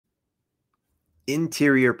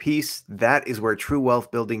Interior peace, that is where true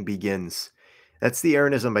wealth building begins. That's the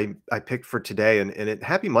Aaronism I picked for today.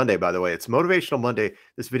 Happy Monday, by the way. It's Motivational Monday,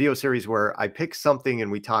 this video series where I pick something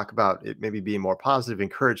and we talk about it maybe being more positive,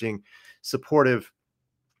 encouraging, supportive.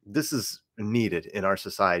 This is needed in our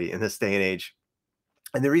society in this day and age.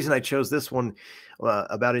 And the reason I chose this one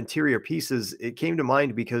about interior peace is it came to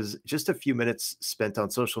mind because just a few minutes spent on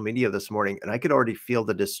social media this morning, and I could already feel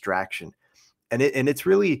the distraction. It's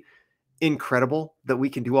really incredible that we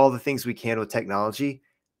can do all the things we can with technology.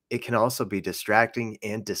 It can also be distracting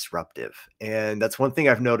and disruptive. And that's one thing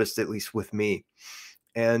I've noticed, at least with me.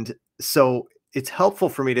 And so it's helpful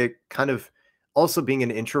for me to kind of also being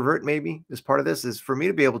an introvert, maybe as part of this, is for me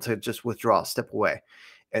to be able to just withdraw, step away,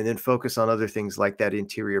 and then focus on other things like that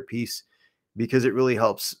interior peace, because it really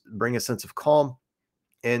helps bring a sense of calm.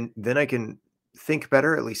 And then I can think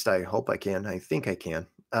better. At least I hope I can. I think I can.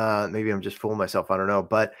 Maybe I'm just fooling myself. I don't know.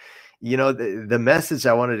 But the message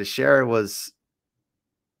I wanted to share was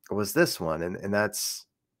this one, and that's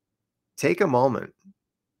take a moment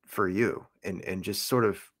for you and just sort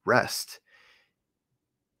of rest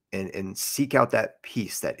and seek out that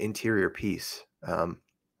peace, that interior peace.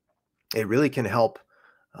 It really can help,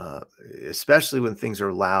 uh, especially when things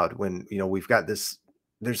are loud. When we've got this,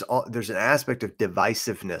 there's an aspect of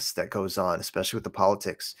divisiveness that goes on, especially with the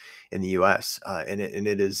politics in the U.S. And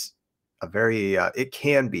it is a very it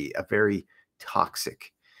can be a very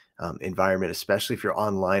toxic environment, especially if you're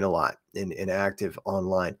online a lot and active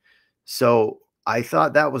online. So I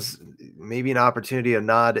thought that was maybe an opportunity, a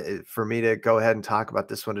nod for me to go ahead and talk about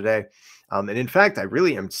this one today. And in fact, I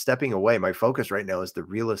really am stepping away. My focus right now is the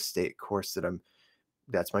real estate course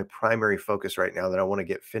that's my primary focus right now that I want to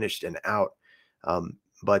get finished and out.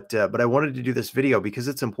 But I wanted to do this video because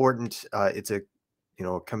it's important. It's a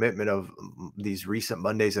commitment of these recent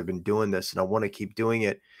Mondays. I've been doing this and I want to keep doing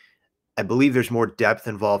it. I believe there's more depth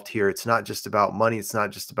involved here. It's not just about money. It's not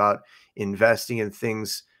just about investing in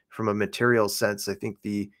things from a material sense. I think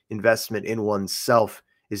the investment in oneself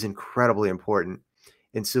is incredibly important.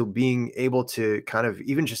 And so being able to kind of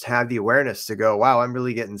even just have the awareness to go, wow, I'm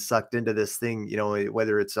really getting sucked into this thing,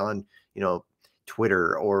 whether it's on,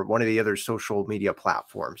 Twitter or one of the other social media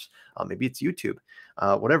platforms, maybe it's YouTube,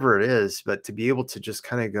 whatever it is, but to be able to just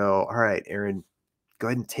kind of go, all right, Aaron, go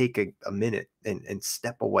ahead and take a minute and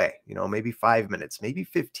step away, maybe 5 minutes, maybe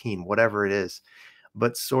 15, whatever it is,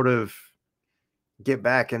 but sort of get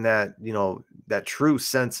back in that, that true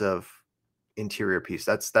sense of interior peace.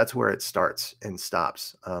 That's where it starts and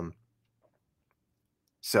stops.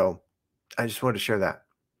 So I just wanted to share that.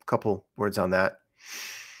 A couple words on that.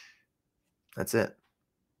 That's it.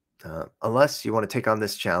 Unless you want to take on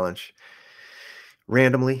this challenge,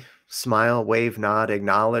 randomly smile, wave, nod,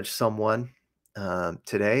 acknowledge someone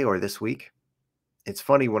today or this week. It's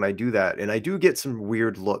funny when I do that, and I do get some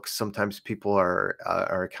weird looks. Sometimes people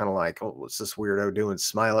are kind of like, "Oh, what's this weirdo doing?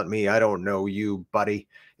 Smile at me. I don't know you, buddy."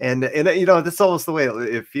 And that's almost the way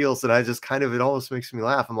it feels. And I just kind of it almost makes me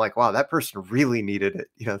laugh. I'm like, "Wow, that person really needed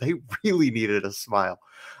it. They really needed a smile."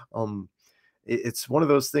 Um, it's one of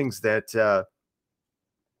those things that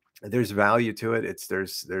there's value to it.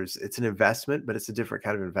 It's an investment, but it's a different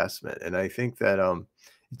kind of investment. And I think that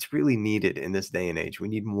it's really needed in this day and age. We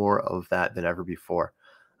need more of that than ever before.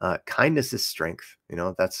 Kindness is strength.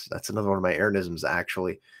 That's another one of my Aaronisms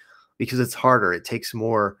actually, because it's harder. It takes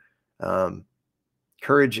more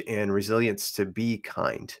courage and resilience to be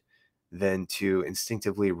kind than to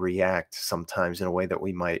instinctively react sometimes in a way that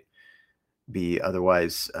we might be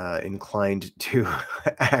otherwise inclined to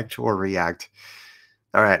act or react.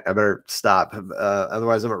 All right, I better stop.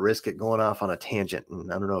 Otherwise, I'm at risk of going off on a tangent,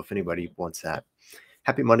 and I don't know if anybody wants that.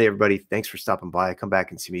 Happy Monday, everybody. Thanks for stopping by. Come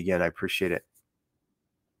back and see me again. I appreciate it.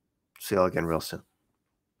 See y'all again real soon.